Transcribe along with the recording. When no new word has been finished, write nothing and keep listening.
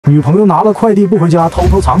女朋友拿了快递不回家，偷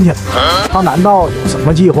偷藏起来。他难道有什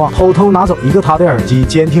么计划？偷偷拿走一个他的耳机，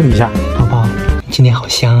监听一下。宝宝，今天好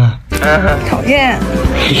香啊！讨厌。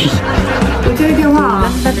我接个电话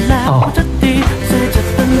啊。哦。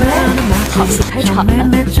好戏开场了。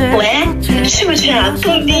喂，去不去啊？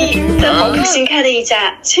蹦迪在黄埔新开的一家，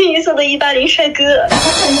清一色的180帅哥。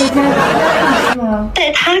带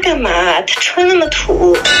他干嘛？他穿那么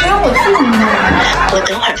土。让我去你们。我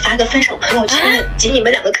等会儿发个分手朋友圈，仅你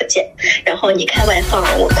们2个可见。然后你开外放，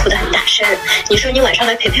我哭得很大声。你说你晚上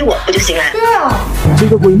来陪陪我不就行了？对啊。这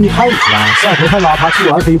个闺蜜太野了，下回太邋遢，去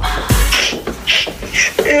玩飞盘。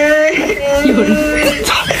有人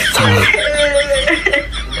咋了？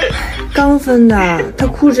刚分的，他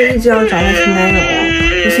哭着一直要找他前男友，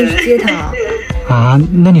我先去接他。啊，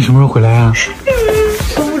那你什么时候回来啊？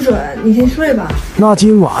说不准，你先睡吧。那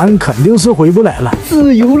今晚肯定是回不来了，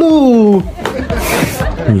自由喽！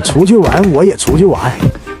你出去玩，我也出去玩。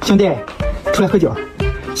兄弟，出来喝酒，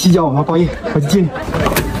洗脚我包夜，我就敬你。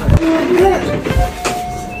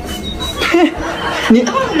你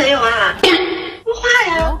没有啊？说话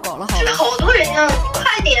呀！这边好多人呀，快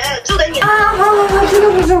点，就等你了。好，这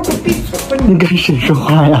个不是我闭嘴。你跟谁说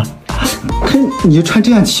话呀？你就穿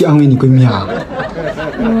这样去安慰你闺蜜啊？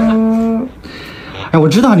哎，我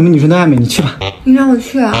知道你们女生都爱美，你去吧。你让我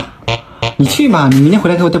去啊？你去吧，你明天回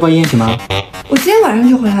来给我带包烟行吗？我今天晚上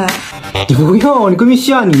就回来。你不用，你闺蜜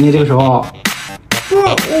需要你这个时候。不是，我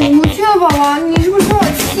不去了，宝宝，你是不是生我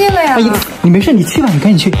气了呀？哎呀，你没事，你去吧，你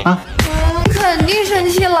赶紧去啊。肯定生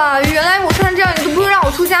气了，原来我穿这样你都不用让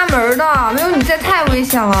我出家门的，没有你在太危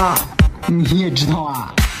险了。你也知道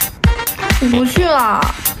啊？我不去了。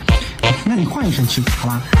那你换一身去，好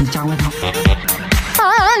吧？你加外套。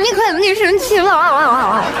你肯定生气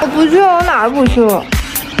了。我不去了，我哪儿不去了？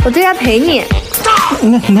我在家陪你。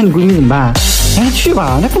那你闺蜜怎么办？哎，去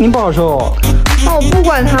吧，那肯定不好受。那我不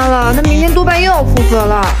管他了，他明天多半又要复合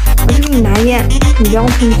了。我去给你拿烟，你不要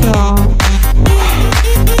生气了。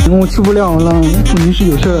我去不了了，我临时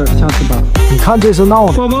有事儿，下次吧。你看这是闹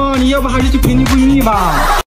的。宝宝，你要不还是去陪你闺蜜吧？